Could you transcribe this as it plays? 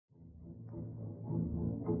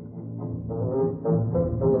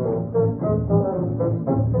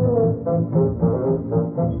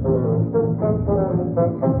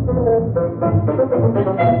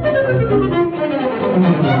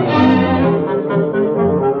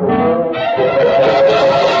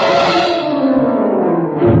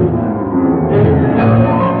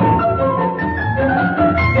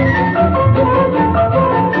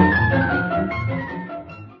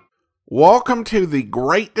Welcome to the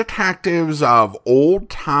Great Detectives of Old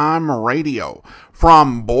Time Radio.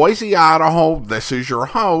 From Boise, Idaho, this is your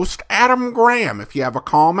host, Adam Graham. If you have a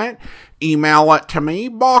comment, email it to me,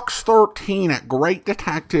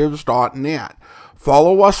 box13@greatdetectives.net.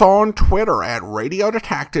 Follow us on Twitter at Radio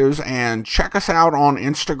Detectives and check us out on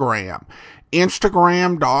Instagram,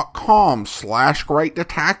 instagram.com/Great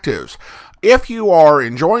Detectives. If you are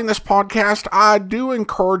enjoying this podcast, I do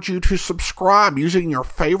encourage you to subscribe using your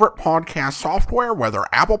favorite podcast software, whether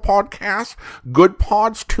Apple Podcasts, Good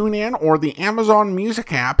Pods, TuneIn, or the Amazon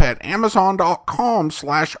Music app at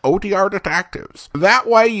amazon.com/OTR Detectives. That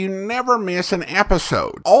way you never miss an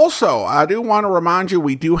episode. Also, I do want to remind you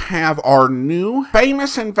we do have our new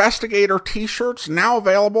Famous Investigator t-shirts now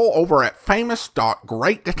available over at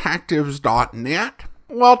famous.greatdetectives.net.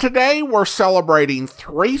 Well, today we're celebrating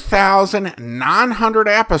 3,900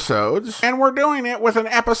 episodes, and we're doing it with an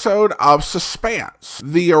episode of Suspense.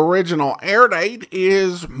 The original air date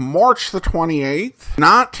is March the 28th,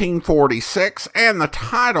 1946, and the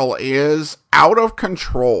title is Out of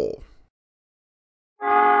Control.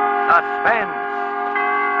 Suspense.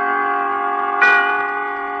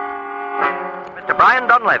 Mr. Brian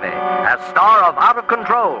Dunleavy as star of Out of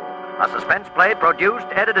Control, a suspense play produced,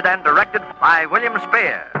 edited, and directed by William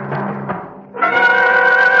Spear.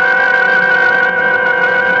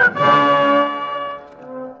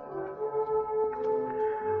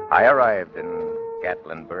 I arrived in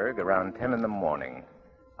Gatlinburg around 10 in the morning.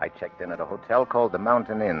 I checked in at a hotel called the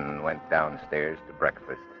Mountain Inn and went downstairs to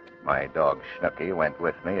breakfast. My dog, Snooky, went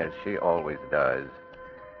with me, as she always does.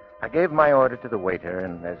 I gave my order to the waiter,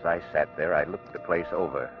 and as I sat there, I looked the place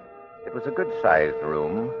over. It was a good-sized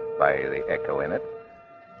room, by the echo in it.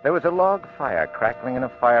 There was a log fire crackling in a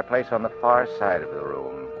fireplace on the far side of the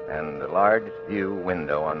room, and a large view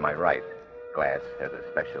window on my right. Glass has a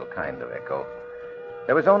special kind of echo.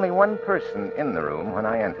 There was only one person in the room when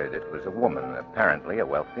I entered. It was a woman, apparently a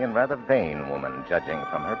wealthy and rather vain woman, judging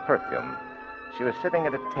from her perfume. She was sitting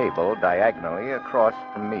at a table diagonally across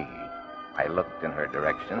from me. I looked in her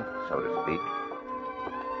direction, so to speak.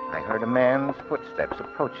 I heard a man's footsteps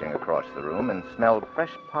approaching across the room and smelled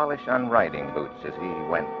fresh polish on riding boots as he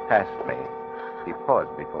went past me. He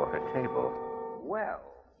paused before her table. Well,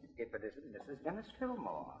 if it isn't Mrs. Dennis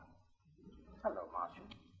Fillmore. Hello, Marcia.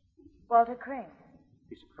 Walter Crane.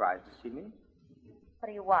 You surprised to see me? What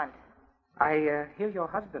do you want? I hear your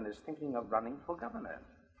husband is thinking of running for governor.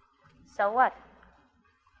 So what?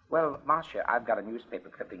 Well, Marcia, I've got a newspaper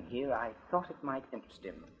clipping here. I thought it might interest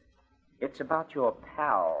him. It's about your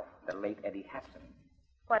pal, the late Eddie Hasson.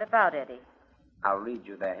 What about Eddie? I'll read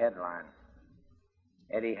you the headline.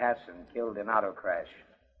 Eddie Hasson killed in auto crash.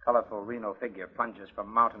 Colorful Reno figure plunges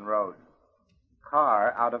from Mountain Road.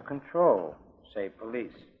 Car out of control, say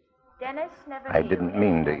police. Dennis never I didn't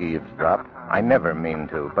mean to eavesdrop. I never mean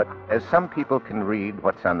to. But as some people can read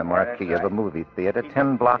what's on the marquee of a movie theater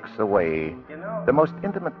 10 blocks away, the most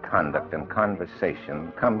intimate conduct and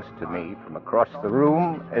conversation comes to me from across the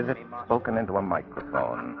room as if spoken into a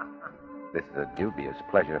microphone. This is a dubious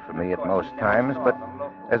pleasure for me at most times, but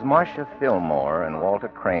as Marcia Fillmore and Walter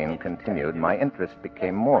Crane continued, my interest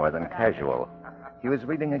became more than casual. He was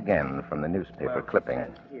reading again from the newspaper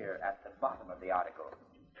clipping. Here at the bottom of the article.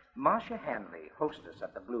 Marcia Hanley, hostess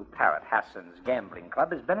at the Blue Parrot Hasson's Gambling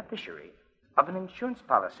Club, is beneficiary of an insurance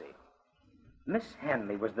policy. Miss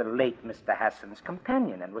Hanley was the late Mr. Hasson's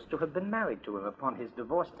companion and was to have been married to him upon his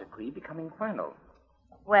divorce decree becoming final.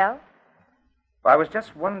 Well? I was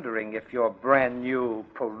just wondering if your brand new,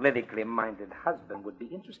 politically minded husband would be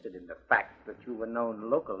interested in the fact that you were known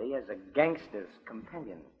locally as a gangster's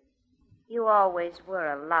companion. You always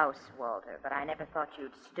were a louse, Walter, but I never thought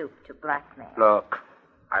you'd stoop to blackmail. Look,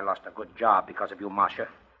 I lost a good job because of you, Marcia.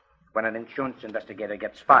 When an insurance investigator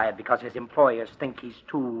gets fired because his employers think he's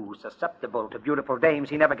too susceptible to beautiful dames,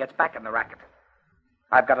 he never gets back in the racket.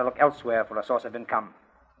 I've got to look elsewhere for a source of income.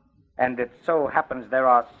 And it so happens there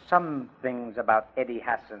are some things about Eddie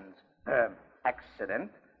Hasson's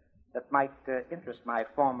accident that might interest my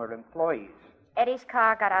former employees. Eddie's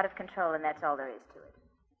car got out of control, and that's all there is to it.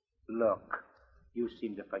 Look, you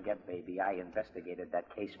seem to forget, baby, I investigated that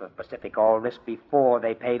case for Pacific All Risk before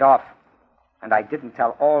they paid off. And I didn't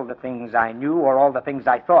tell all the things I knew or all the things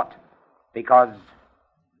I thought. Because,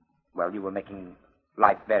 well, you were making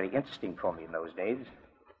life very interesting for me in those days.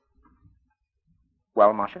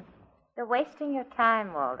 Well, Marcia? You're wasting your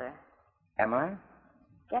time, Walter. Am I?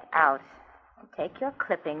 Get out and take your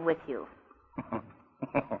clipping with you.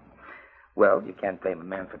 Well, you can't blame a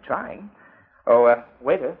man for trying. Oh,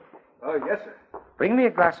 waiter. Oh, yes, sir. Bring me a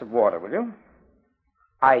glass of water, will you?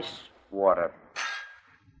 Ice water.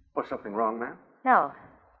 Was something wrong, ma'am? No.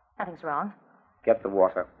 Nothing's wrong. Get the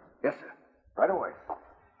water. Yes, sir. Right away.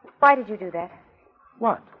 Why did you do that?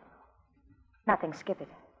 What? Nothing. Skip it.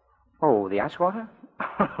 Oh, the ice water?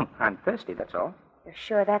 I'm thirsty, that's all. You're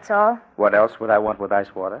sure that's all? What else would I want with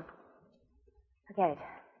ice water? Forget it.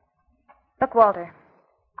 Look, Walter,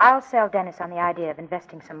 I'll sell Dennis on the idea of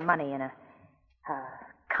investing some money in a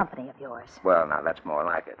company of yours. Well, now, that's more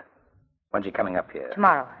like it. When's he coming up here?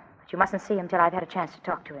 Tomorrow. But you mustn't see him till I've had a chance to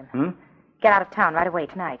talk to him. Hmm? Get out of town right away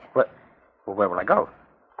tonight. What? Well, where will I go?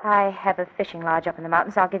 I have a fishing lodge up in the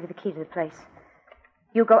mountains. I'll give you the key to the place.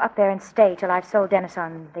 You go up there and stay till I've sold Dennis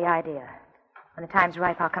on the idea. When the time's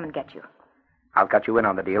ripe, I'll come and get you. I'll cut you in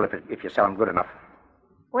on the deal if you sell him good enough.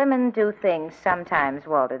 Women do things sometimes,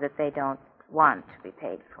 Walter, that they don't want to be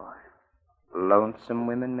paid for. Lonesome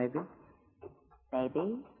women, maybe?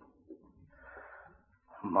 Maybe.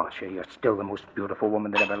 Marcia, you're still the most beautiful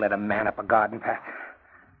woman that ever led a man up a garden path.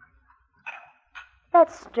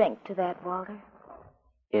 Let's drink to that, Walter.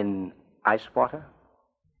 In ice water?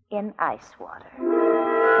 In ice water.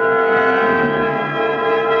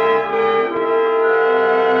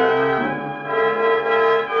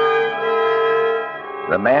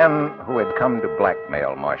 The man who had come to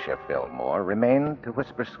blackmail Marcia Fillmore remained to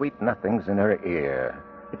whisper sweet nothings in her ear.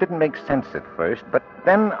 It didn't make sense at first, but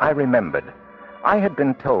then I remembered. I had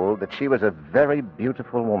been told that she was a very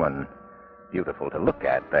beautiful woman. Beautiful to look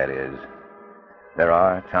at, that is. There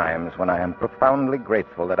are times when I am profoundly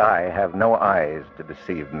grateful that I have no eyes to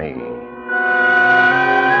deceive me.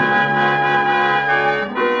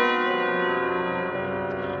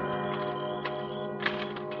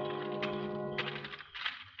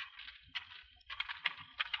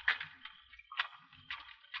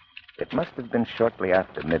 It must have been shortly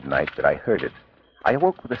after midnight that I heard it. I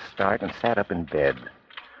awoke with a start and sat up in bed.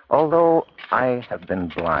 Although I have been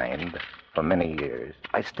blind for many years,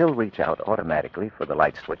 I still reach out automatically for the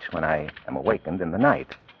light switch when I am awakened in the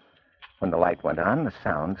night. When the light went on, the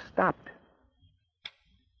sound stopped.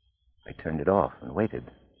 I turned it off and waited.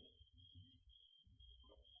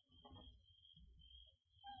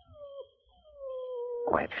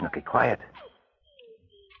 Quiet, Snooky, quiet.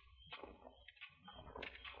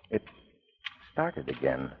 It started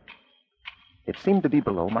again. It seemed to be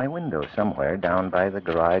below my window somewhere down by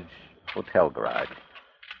the hotel garage.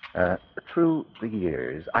 Through the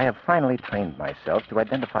years, I have finally trained myself to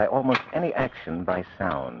identify almost any action by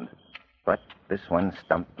sound. But this one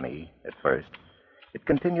stumped me at first. It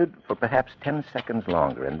continued for perhaps 10 seconds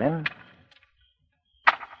longer, and then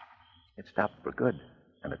it stopped for good,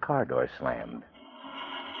 and a car door slammed.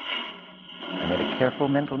 I made a careful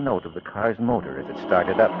mental note of the car's motor as it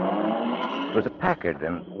started up. It was a Packard,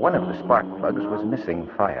 and one of the spark plugs was missing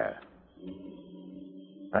fire.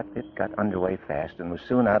 But it got underway fast and was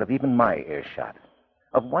soon out of even my earshot.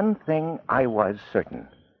 Of one thing I was certain.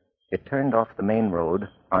 It turned off the main road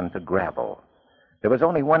onto gravel. There was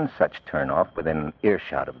only one such turnoff within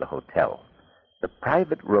earshot of the hotel. The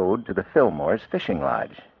private road to the Fillmore's fishing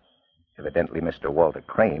lodge. Evidently, Mr. Walter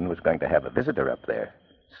Crane was going to have a visitor up there,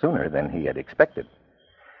 sooner than he had expected.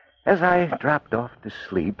 As I dropped off to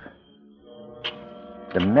sleep,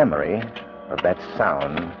 the memory of that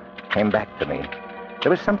sound came back to me. There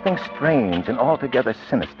was something strange and altogether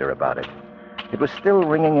sinister about it. It was still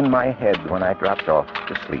ringing in my head when I dropped off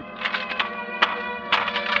to sleep.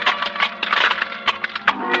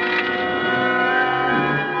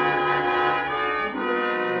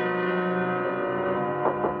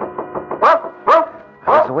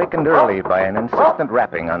 I was awakened early by an insistent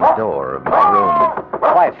rapping on the door of my room.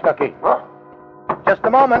 Quiet, Snooky. Just a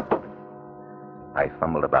moment. I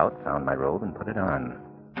fumbled about, found my robe, and put it on.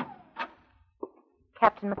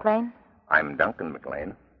 Captain McLean, I'm Duncan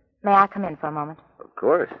McLean. may I come in for a moment? Of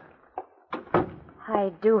course.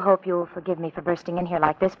 I do hope you'll forgive me for bursting in here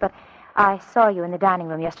like this, but I saw you in the dining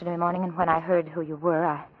room yesterday morning, and when I heard who you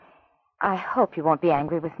were, I hope you won't be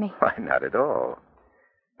angry with me. Why, not at all.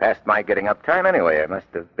 Past my getting up time anyway. It must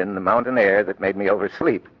have been the mountain air that made me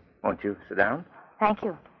oversleep. Won't you sit down? Thank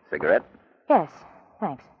you. Cigarette? Yes,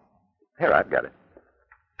 thanks. Here, I've got it.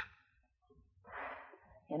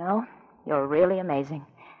 You know, you're really amazing.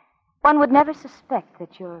 One would never suspect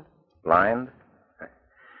that you're... Blind?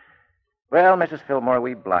 Well, Mrs. Fillmore,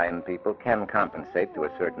 we blind people can compensate to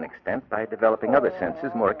a certain extent by developing other senses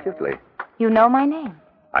more acutely. You know my name.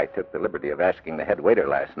 I took the liberty of asking the head waiter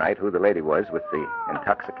last night who the lady was with the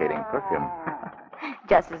intoxicating perfume.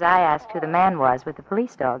 Just as I asked who the man was with the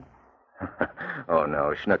police dog. Oh,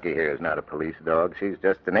 no, Snooky here is not a police dog. She's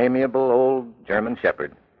just an amiable old German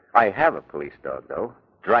shepherd. I have a police dog, though,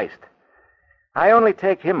 Dreist. I only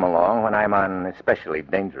take him along when I'm on especially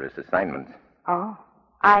dangerous assignments. Oh,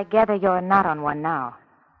 I gather you're not on one now.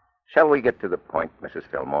 Shall we get to the point, Mrs.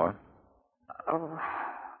 Fillmore? Oh,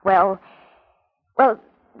 well,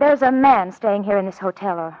 there's a man staying here in this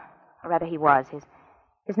hotel, or rather he was.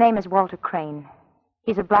 His name is Walter Crane.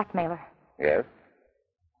 He's a blackmailer. Yes?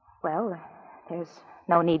 Well, there's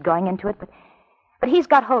no need going into it, but he's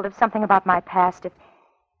got hold of something about my past.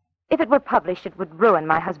 If it were published, it would ruin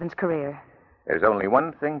my husband's career. There's only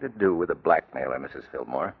one thing to do with a blackmailer, Mrs.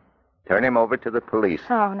 Fillmore. Turn him over to the police.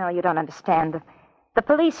 Oh, no, you don't understand. The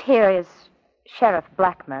police here is Sheriff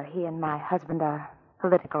Blackmer. He and my husband are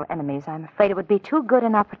political enemies. I'm afraid it would be too good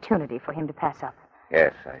an opportunity for him to pass up.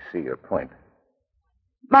 Yes, I see your point.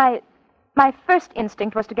 My first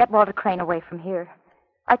instinct was to get Walter Crane away from here.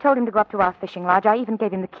 I told him to go up to our fishing lodge. I even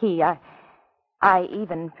gave him the key. I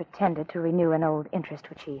even pretended to renew an old interest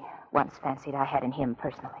which he once fancied I had in him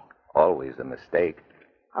personally. Always a mistake.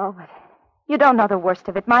 Oh, but you don't know the worst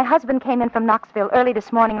of it. My husband came in from Knoxville early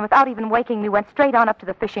this morning, and without even waking me, went straight on up to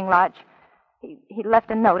the fishing lodge. He left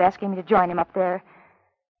a note asking me to join him up there.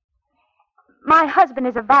 My husband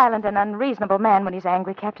is a violent and unreasonable man when he's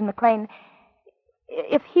angry, Captain McLean.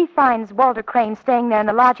 If he finds Walter Crane staying there in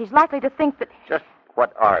the lodge, he's likely to think that... Just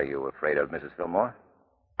what are you afraid of, Mrs. Fillmore?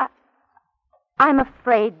 I'm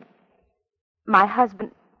afraid my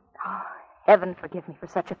husband... Oh, heaven forgive me for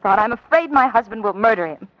such a thought. I'm afraid my husband will murder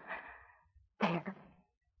him. There.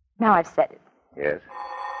 Now I've said it. Yes.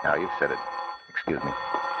 Now you've said it. Excuse me.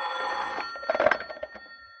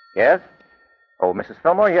 Yes? Oh, Mrs.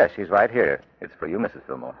 Fillmore? Yes, she's right here. It's for you, Mrs.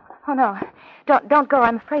 Fillmore. Oh, no. Don't go.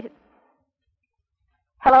 I'm afraid it...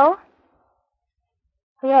 Hello?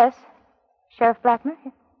 Yes. Sheriff Blackmer?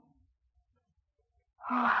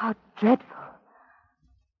 Oh, how dreadful.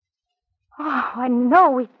 Oh, I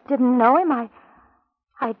know we didn't know him.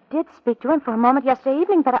 I did speak to him for a moment yesterday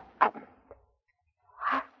evening, but of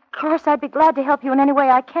course, I'd be glad to help you in any way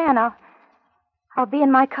I can. I'll be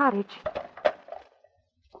in my cottage.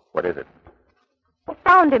 What is it? I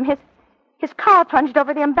found him. His car plunged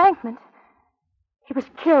over the embankment. He was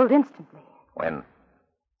killed instantly. When?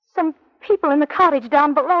 Some people in the cottage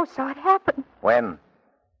down below saw it happen. When?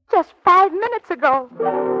 Just 5 minutes ago.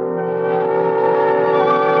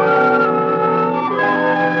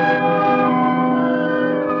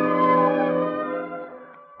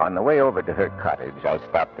 On the way over to her cottage, I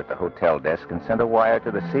stopped at the hotel desk and sent a wire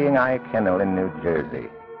to the Seeing Eye Kennel in New Jersey.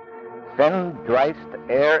 Send Dreist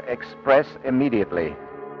Air Express immediately.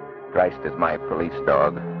 Dreist is my police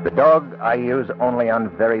dog. The dog I use only on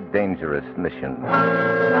very dangerous missions.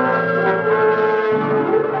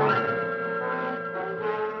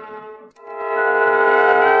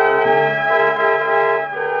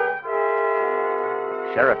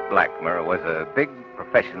 Sheriff Blackmer was a big,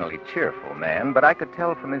 professionally cheerful man, but I could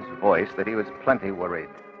tell from his voice that he was plenty worried.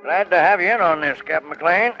 Glad to have you in on this, Captain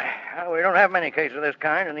McLean. We don't have many cases of this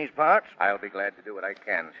kind in these parts. I'll be glad to do what I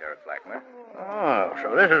can, Sheriff Blackmer. Oh,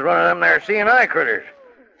 so this is one of them there C&I critters.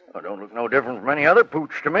 Well, don't look no different from any other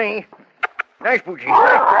pooch to me. Nice poochy.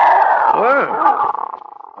 Well,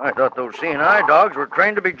 I thought those C&I dogs were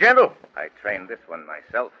trained to be gentle. I trained this one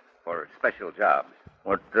myself for special jobs.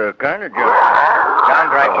 What kind of job?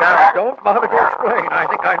 Sound right now. Don't bother to explain. I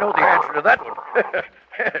think I know the answer to that one.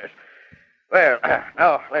 Yes. Well,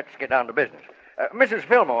 now let's get down to business. Mrs.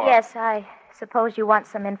 Fillmore. Yes, I suppose you want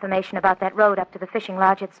some information about that road up to the fishing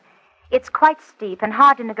lodge. It's quite steep and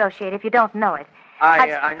hard to negotiate if you don't know it.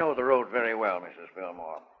 I know the road very well, Mrs.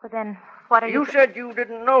 Fillmore. Well, then, what are you... You said you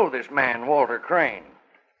didn't know this man, Walter Crane.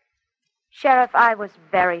 Sheriff, I was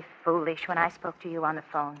very foolish when I spoke to you on the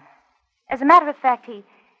phone. As a matter of fact,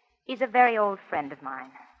 he's a very old friend of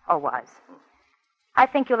mine, or was. I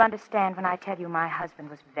think you'll understand when I tell you my husband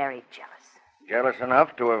was very jealous. Jealous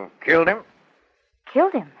enough to have killed him?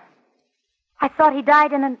 Killed him? I thought he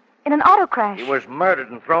died in an auto crash. He was murdered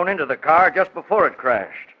and thrown into the car just before it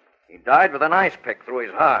crashed. He died with an ice pick through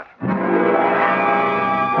his heart.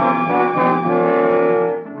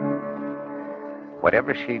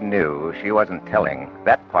 Whatever she knew, she wasn't telling.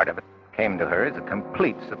 That part of it came to her as a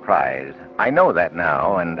complete surprise. I know that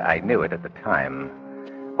now, and I knew it at the time.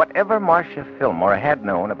 Whatever Marcia Fillmore had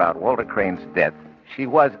known about Walter Crane's death, she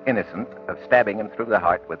was innocent of stabbing him through the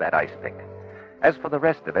heart with that ice pick. As for the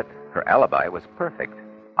rest of it, her alibi was perfect.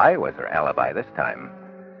 I was her alibi this time.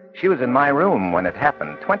 She was in my room when it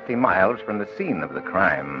happened, 20 miles from the scene of the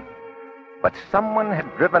crime. But someone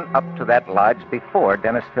had driven up to that lodge before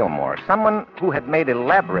Dennis Fillmore, someone who had made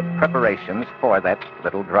elaborate preparations for that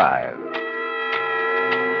little drive.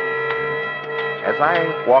 As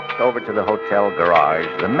I walked over to the hotel garage,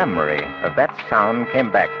 the memory of that sound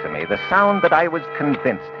came back to me, the sound that I was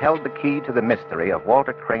convinced held the key to the mystery of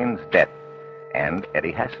Walter Crane's death, and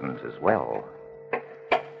Eddie Hassan's as well.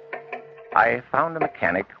 I found a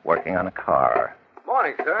mechanic working on a car.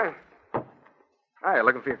 Morning, sir. Hi, you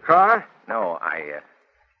looking for your car? No, I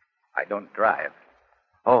don't drive.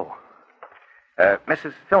 Oh.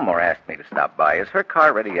 Mrs. Fillmore asked me to stop by. Is her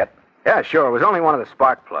car ready yet? Yeah, sure. It was only one of the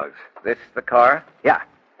spark plugs. This the car? Yeah.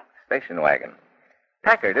 Station wagon.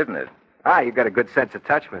 Packard, isn't it? You've got a good sense of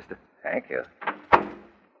touch, mister. Thank you.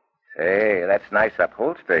 Say, that's nice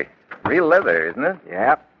upholstery. Real leather, isn't it?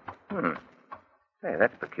 Yep. Hey,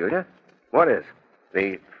 that's peculiar. What is?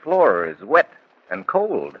 The floor is wet and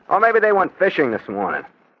cold. Oh, maybe they went fishing this morning.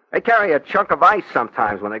 They carry a chunk of ice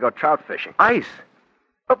sometimes when they go trout fishing. Ice?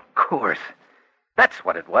 Of course. That's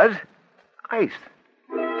what it was. Ice.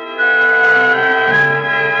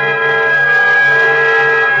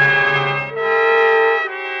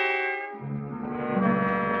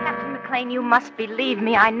 Captain McLean, you must believe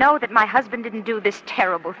me. I know that my husband didn't do this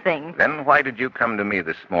terrible thing. Then why did you come to me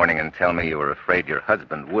this morning and tell me you were afraid your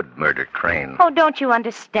husband would murder Crane? Oh, don't you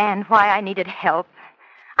understand why I needed help?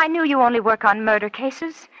 I knew you only work on murder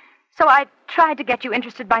cases, so I tried to get you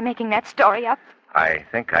interested by making that story up. I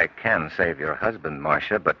think I can save your husband,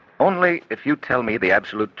 Marcia, but only if you tell me the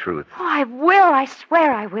absolute truth. Oh, I will. I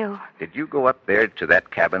swear I will. Did you go up there to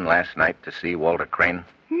that cabin last night to see Walter Crane?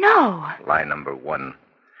 No. Lie number one.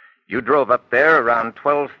 You drove up there around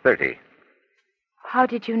 12:30. How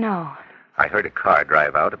did you know? I heard a car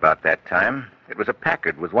drive out about that time. It was a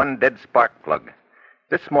Packard with one dead spark plug.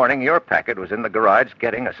 This morning, your Packard was in the garage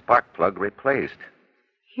getting a spark plug replaced.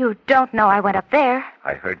 You don't know I went up there.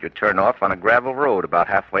 I heard you turn off on a gravel road about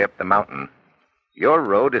halfway up the mountain. Your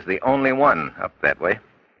road is the only one up that way.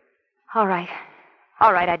 All right.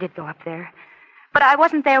 All right, I did go up there. But I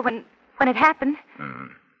wasn't there when it happened.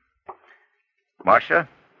 Marcia,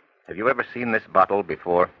 have you ever seen this bottle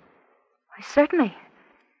before? Why, certainly.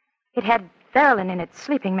 It had Verilyn in it,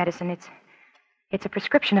 sleeping medicine. It's a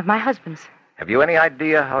prescription of my husband's. Have you any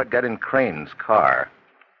idea how it got in Crane's car?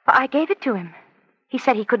 I gave it to him. He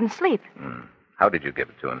said he couldn't sleep. How did you give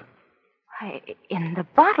it to him? Why, in the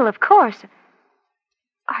bottle, of course.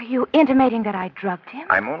 Are you intimating that I drugged him?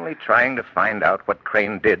 I'm only trying to find out what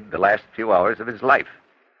Crane did the last few hours of his life.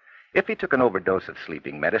 If he took an overdose of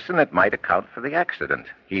sleeping medicine, it might account for the accident.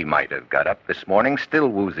 He might have got up this morning still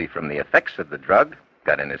woozy from the effects of the drug,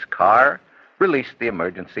 got in his car, released the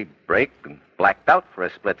emergency brake, and blacked out for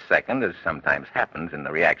a split second, as sometimes happens in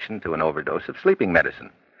the reaction to an overdose of sleeping medicine.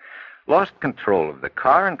 Lost control of the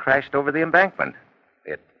car and crashed over the embankment.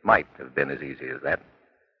 It might have been as easy as that.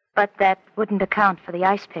 But that wouldn't account for the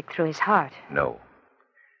ice pick through his heart. No.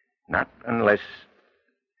 Not unless...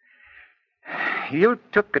 You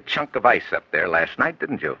took a chunk of ice up there last night,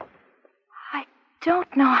 didn't you? I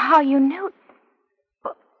don't know how you knew.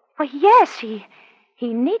 Well, yes, he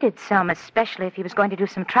needed some, especially if he was going to do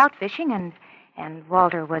some trout fishing, and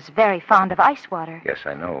Walter was very fond of ice water. Yes,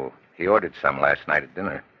 I know. He ordered some last night at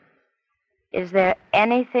dinner. Is there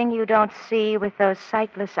anything you don't see with those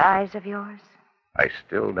sightless eyes of yours? I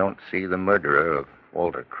still don't see the murderer of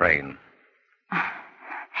Walter Crane.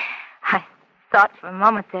 I thought for a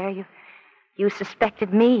moment there you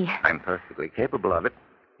suspected me. I'm perfectly capable of it.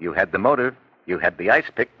 You had the motive. You had the ice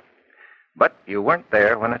pick. But you weren't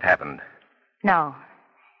there when it happened. No.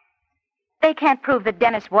 They can't prove that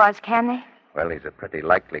Dennis was, can they? Well, he's a pretty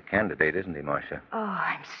likely candidate, isn't he, Marcia? Oh,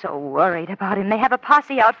 I'm so worried about him. They have a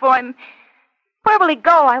posse out for him. Where will he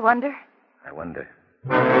go, I wonder? I wonder.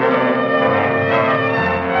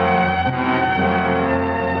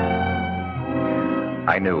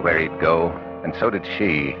 I knew where he'd go, and so did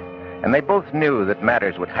she. And they both knew that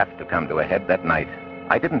matters would have to come to a head that night.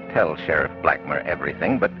 I didn't tell Sheriff Blackmer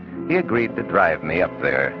everything, but he agreed to drive me up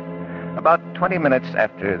there. About 20 minutes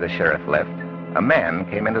after the sheriff left, a man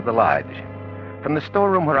came into the lodge. From the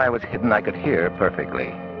storeroom where I was hidden, I could hear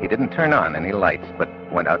perfectly. He didn't turn on any lights, but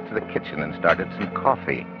went out to the kitchen and started some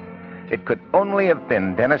coffee. It could only have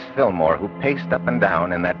been Dennis Fillmore who paced up and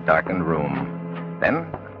down in that darkened room. Then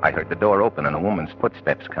I heard the door open and a woman's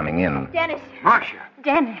footsteps coming in. Dennis. Marcia,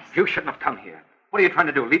 Dennis. you shouldn't have come here. What are you trying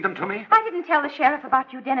to do, lead them to me? I didn't tell the sheriff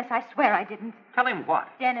about you, Dennis. I swear I didn't. Tell him what?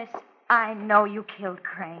 Dennis, I know you killed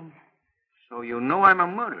Crane. So you know I'm a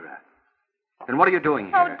murderer. Then what are you doing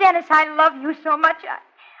here? Oh, Dennis, I love you so much.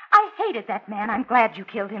 I hated that man. I'm glad you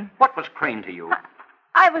killed him. What was Crane to you?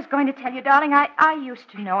 I was going to tell you, darling, I used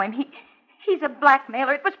to know him. He's a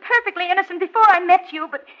blackmailer. It was perfectly innocent before I met you,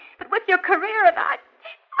 but with your career, and I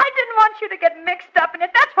didn't want you to get mixed up in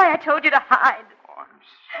it. That's why I told you to hide. Oh, I'm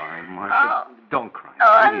sorry, Marcia. Oh. Don't cry,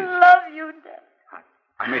 Oh, please. I love you, Dennis.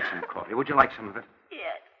 I made some coffee. Would you like some of it?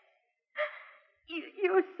 Yes.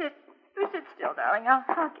 You sit still, darling. I'll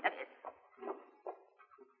get it.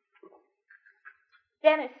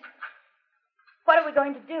 Dennis, What are we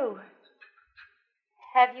going to do?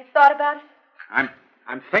 Have you thought about it?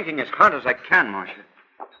 I'm thinking as hard as I can, Marcia.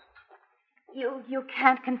 You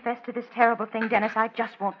can't confess to this terrible thing, Dennis. I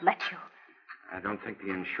just won't let you. I don't think the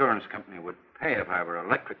insurance company would pay if I were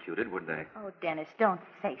electrocuted, would they? Oh, Dennis, don't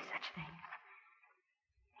say such things.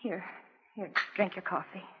 Here, drink your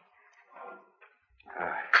coffee.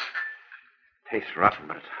 Tastes rotten,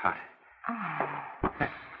 but it's hot. Oh. Hey,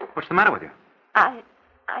 what's the matter with you? I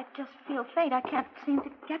just feel faint. I can't seem to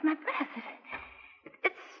get my breath.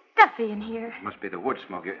 It's stuffy in here. It must be the wood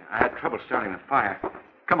smoke. I had trouble starting the fire.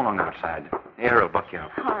 Come along outside. The air will buck you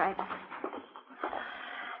out. All right.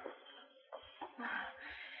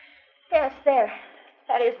 Yes, there.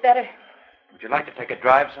 That is better. Would you like to take a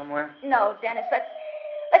drive somewhere? No, Dennis.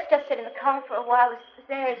 Let's just sit in the car for a while. This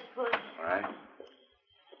air is good. All right.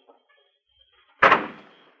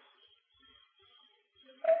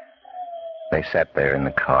 They sat there in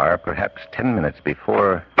the car perhaps 10 minutes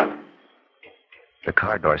before the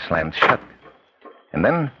car door slammed shut. And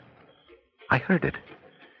then I heard it.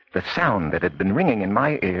 The sound that had been ringing in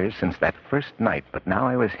my ears since that first night, but now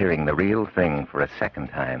I was hearing the real thing for a second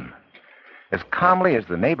time. As calmly as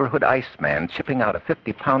the neighborhood iceman chipping out a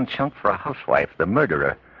 50-pound chunk for a housewife, the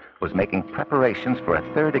murderer was making preparations for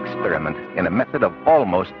a third experiment in a method of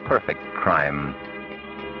almost perfect crime.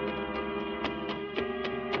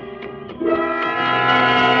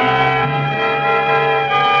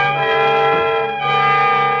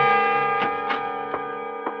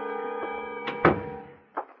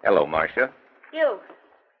 Hello, Marcia. You.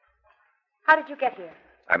 How did you get here?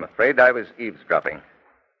 I'm afraid I was eavesdropping.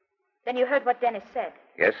 Then you heard what Dennis said.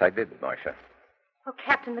 Yes, I did, Marcia. Oh,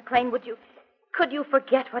 Captain McLean, could you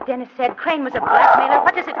forget what Dennis said? Crane was a blackmailer.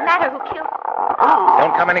 What does it matter who killed...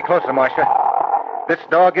 Don't come any closer, Marcia. This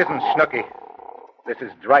dog isn't Snooky. This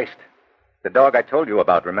is Dreist. The dog I told you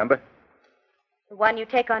about, remember? The one you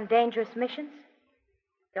take on dangerous missions?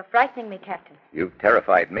 You're frightening me, Captain. You've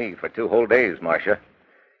terrified me for 2 whole days, Marcia.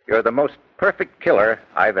 You're the most perfect killer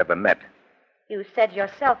I've ever met. You said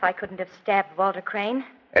yourself I couldn't have stabbed Walter Crane.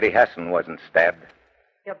 Eddie Hassan wasn't stabbed.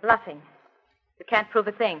 You're bluffing. You can't prove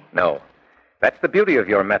a thing. No. That's the beauty of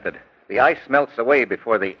your method. The ice melts away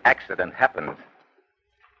before the accident happens.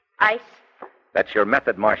 Ice? That's your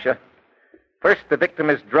method, Marcia. First, the victim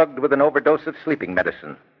is drugged with an overdose of sleeping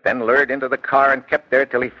medicine, then lured into the car and kept there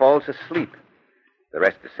till he falls asleep. The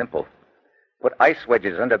rest is simple. Put ice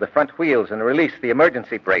wedges under the front wheels and release the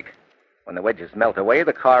emergency brake. When the wedges melt away,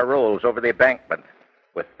 the car rolls over the embankment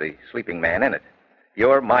with the sleeping man in it.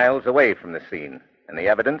 You're miles away from the scene, and the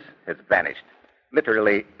evidence has vanished.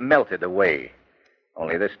 Literally melted away.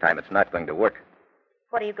 Only this time it's not going to work.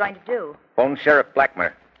 What are you going to do? Phone Sheriff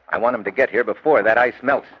Blackmer. I want him to get here before that ice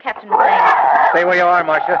melts. Captain McLean. Stay where you are,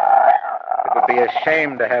 Marcia. It would be a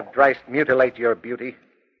shame to have Dreist mutilate your beauty.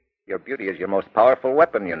 Your beauty is your most powerful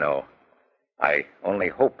weapon, you know. I only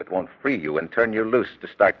hope it won't free you and turn you loose to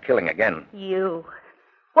start killing again. You.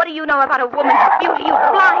 What do you know about a woman's beauty, you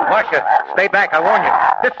blind... Marcia, stay back, I warn you.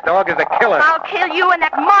 This dog is a killer. I'll kill you and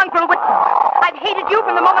that mongrel with you. I've hated you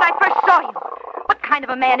from the moment I first saw you. What kind of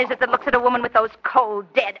a man is it that looks at a woman with those cold,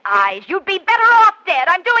 dead eyes? You'd be better off dead.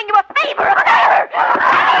 I'm doing you a favor.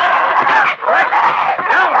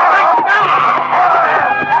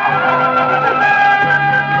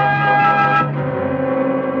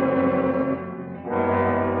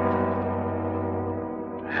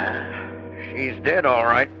 She's dead, all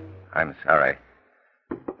right. I'm sorry.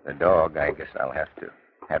 The dog, I guess I'll have to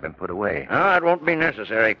have him put away. No, it won't be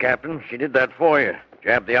necessary, Captain. She did that for you.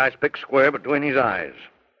 Jabbed the ice pick square between his eyes.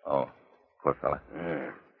 Oh, poor fella.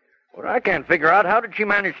 Yeah. What I can't figure out, how did she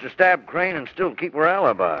manage to stab Crane and still keep her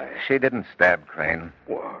alibi? She didn't stab Crane.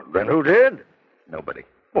 Well, then who did? Nobody.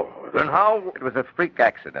 Well, then how... It was a freak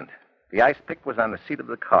accident. The ice pick was on the seat of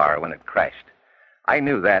the car when it crashed. I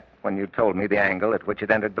knew that when you told me the angle at which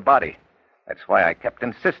it entered the body. That's why I kept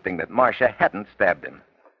insisting that Marcia hadn't stabbed him.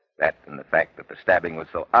 That and the fact that the stabbing was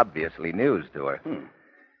so obviously news to her.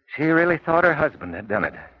 She really thought her husband had done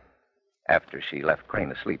it. After she left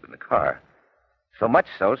Crane asleep in the car. So much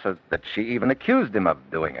so that she even accused him of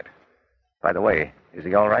doing it. By the way, is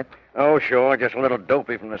he all right? Oh, sure, just a little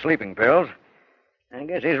dopey from the sleeping pills. I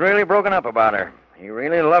guess he's really broken up about her. He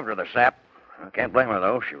really loved her, the sap. I can't blame her,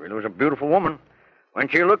 though. She really was a beautiful woman. When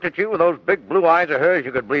she looked at you with those big blue eyes of hers,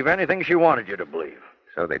 you could believe anything she wanted you to believe.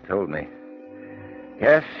 So they told me.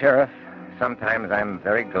 Yes, Sheriff. Sometimes I'm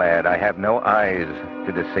very glad I have no eyes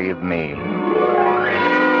to deceive me.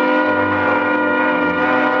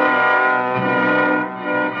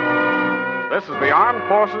 This is the Armed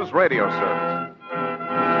Forces Radio Service.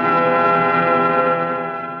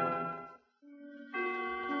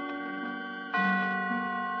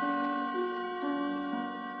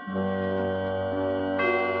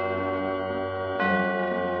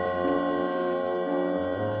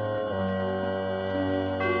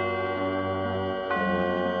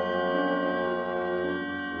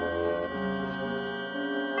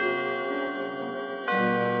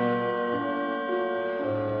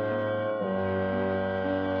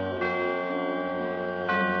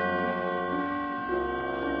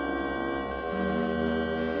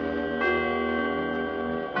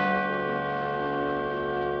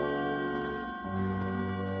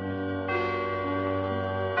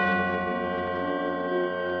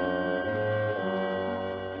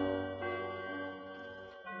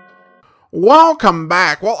 Welcome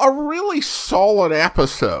back. Well, a really solid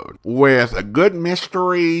episode with a good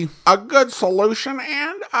mystery, a good solution,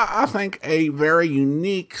 and I think a very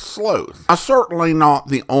unique sleuth. Certainly not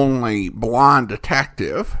the only blind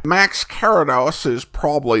detective. Max Carados is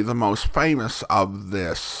probably the most famous of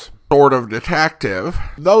this sort of detective,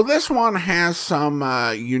 though this one has some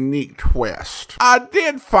unique twist. I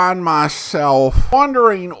did find myself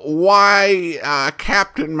wondering why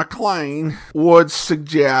Captain McLean would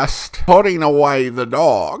suggest putting away the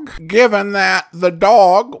dog, given that the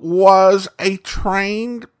dog was a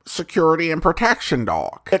trained security and protection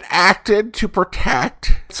dog. It acted to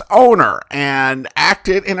protect its owner and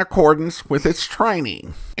acted in accordance with its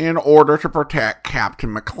training in order to protect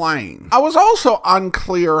Captain McLean. I was also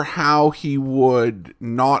unclear how he would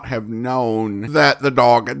not have known that the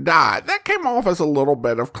dog had died. That came off as a little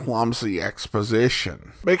bit of clumsy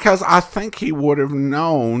exposition, because I think he would have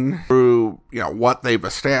known through, what they've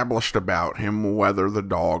established about him, whether the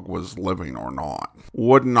dog was living or not.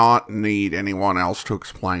 Would not need anyone else to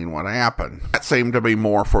explain what happened. That seemed to be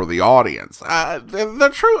more for the audience.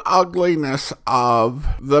 The true ugliness of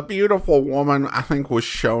the beautiful woman, I think, was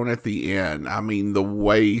shown at the end. I mean, the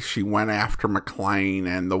way she went after McLean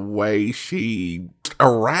and the way she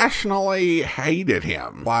irrationally hated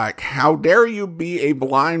him. Like, how dare you be a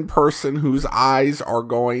blind person whose eyes are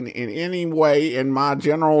going in any way in my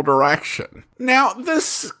general direction? Now,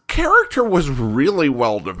 this character was really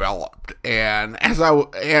well developed, and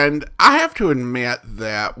I have to admit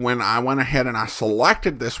that when I went ahead and I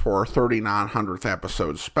selected this for our 3900th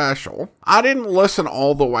episode special, I didn't listen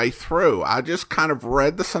all the way through. I just kind of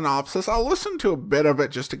read the synopsis. I listened to a bit of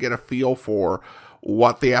it just to get a feel for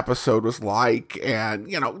what the episode was like, and,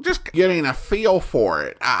 just getting a feel for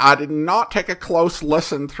it. I did not take a close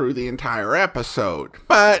listen through the entire episode,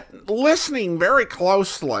 but listening very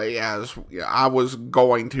closely as I was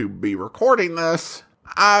going to be recording this,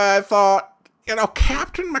 I thought,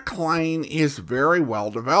 Captain McLean is very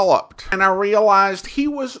well developed. And I realized he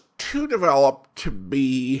was too developed to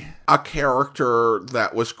be a character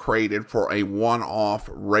that was created for a one-off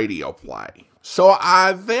radio play. So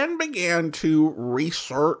I then began to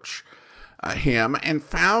research him and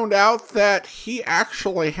found out that he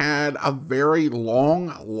actually had a very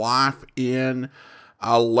long life in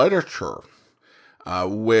literature,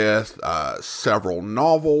 with several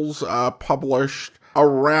novels published,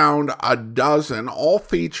 around a dozen, all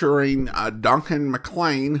featuring Duncan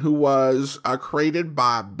McLean, who was created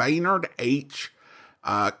by Baynard H.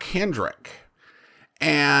 Kendrick.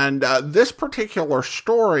 And this particular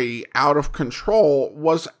story, Out of Control,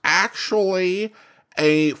 was actually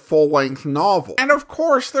a full-length novel. And of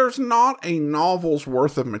course, there's not a novel's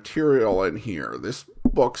worth of material in here. This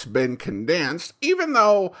book's been condensed, even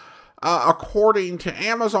though, according to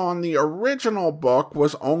Amazon, the original book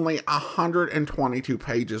was only 122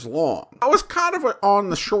 pages long. It was kind of on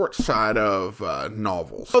the short side of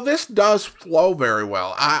novels. So this does flow very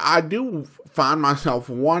well. I do find myself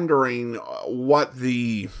wondering what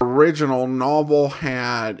the original novel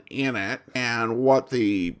had in it and what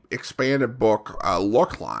the expanded book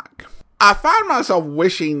looked like. I find myself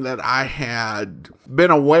wishing that I had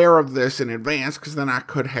been aware of this in advance, because then I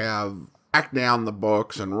could have tracked down the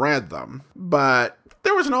books and read them. But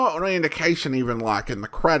there was no indication, even like in the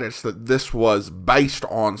credits, that this was based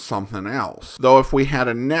on something else. Though if we had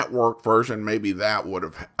a network version, maybe that would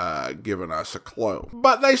have given us a clue.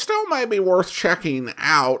 But they still may be worth checking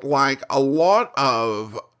out. Like a lot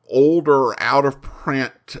of older,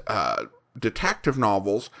 out-of-print detective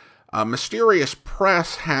novels, Mysterious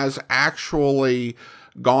Press has actually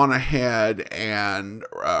gone ahead and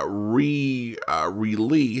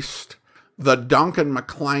released the Duncan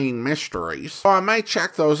McLean mysteries, so I may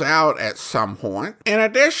check those out at some point. In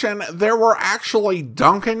addition, there were actually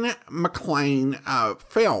Duncan McLean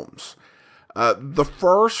films. The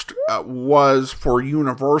first was for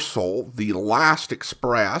Universal, The Last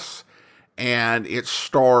Express, and it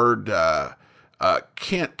starred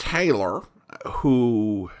Kent Taylor,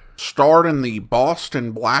 who starred in the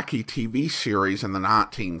Boston Blackie TV series in the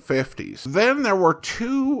 1950s. Then there were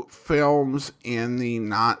two films in the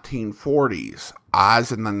 1940s,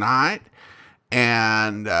 Eyes in the Night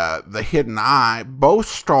and The Hidden Eye. Both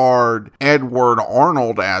starred Edward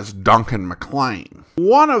Arnold as Duncan McLean.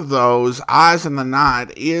 One of those, Eyes in the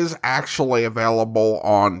Night, is actually available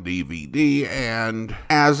on DVD and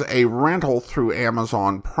as a rental through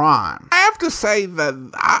Amazon Prime. I have to say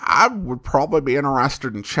that I would probably be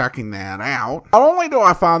interested in checking that out. Not only do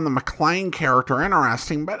I find the McLean character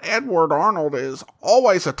interesting, but Edward Arnold is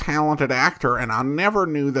always a talented actor, and I never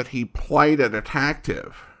knew that he played a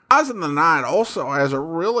detective. Eyes in the Night also has a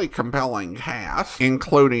really compelling cast,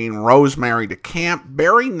 including Rosemary DeCamp,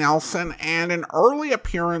 Barry Nelson, and an early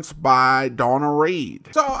appearance by Donna Reed.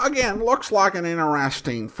 So again, looks like an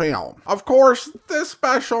interesting film. Of course, this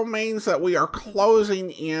special means that we are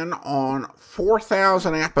closing in on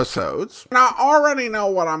 4,000 episodes. And I already know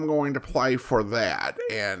what I'm going to play for that,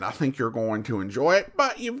 and I think you're going to enjoy it,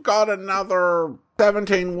 but you've got another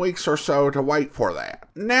 17 weeks or so to wait for that.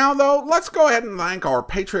 Now, though, let's go ahead and thank our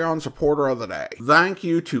Patreon supporter of the day. Thank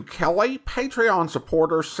you to Kelly, Patreon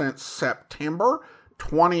supporter since September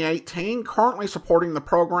 2018, currently supporting the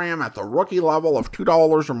program at the rookie level of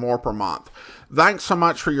 $2 or more per month. Thanks so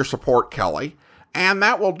much for your support, Kelly. And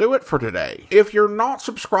that will do it for today. If you're not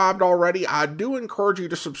subscribed already, I do encourage you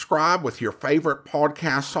to subscribe with your favorite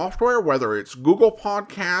podcast software, whether it's Google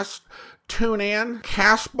Podcasts, TuneIn,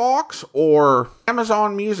 CastBox, or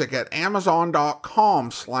Amazon Music at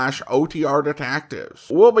amazon.com/OTR Detectives.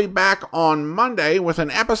 We'll be back on Monday with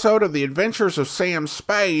an episode of The Adventures of Sam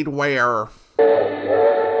Spade where...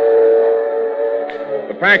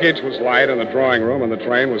 The package was light in the drawing room and the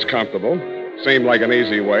train was comfortable. Seemed like an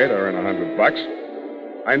easy way to earn $100.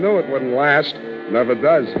 I knew it wouldn't last. Never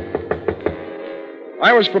does.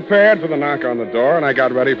 I was prepared for the knock on the door, and I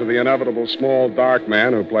got ready for the inevitable small, dark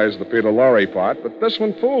man who plays the Peter Lorre part, but this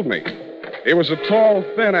one fooled me. He was a tall,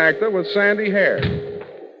 thin actor with sandy hair.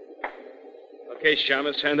 Okay,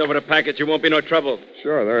 Shamus, hand over the package. It won't be no trouble.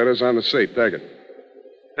 Sure, there it is on the seat. Take it.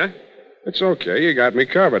 Huh? It's okay. You got me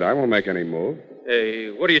covered. I won't make any move.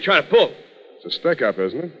 Hey, what are you trying to pull? It's a stick-up,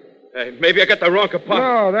 isn't it? Maybe I got the wrong compartment.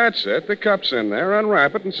 No, that's it. The cup's in there.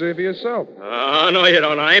 Unwrap it and see for yourself. Oh, no, you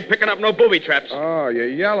don't. I ain't picking up no booby traps. Oh, you're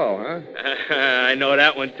yellow, huh? I know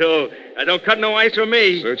that one, too. Don't cut no ice with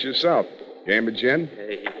me. Suit yourself. Game of gin?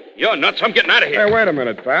 Hey, you're nuts. I'm getting out of here. Hey, wait a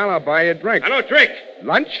minute, pal. I'll buy you a drink. I don't drink.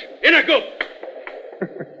 Lunch? In I go.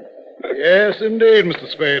 Yes, indeed, Mr.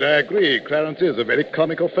 Spade. I agree. Clarence is a very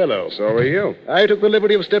comical fellow. So are you. I took the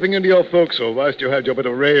liberty of stepping into your forecastle whilst you had your bit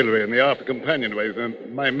of raillery in the after companionway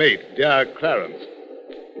with my mate, dear Clarence.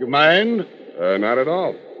 You mind? Not at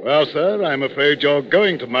all. Well, sir, I'm afraid you're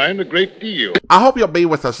going to mind a great deal. I hope you'll be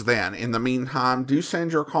with us then. In the meantime, do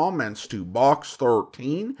send your comments to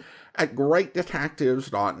Box13 at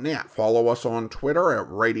greatdetectives.net. Follow us on Twitter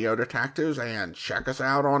at Radio Detectives and check us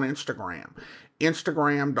out on Instagram.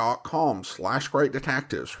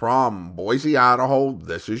 Instagram.com/greatdetectives. From Boise, Idaho,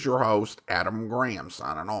 this is your host, Adam Graham,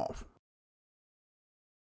 signing off.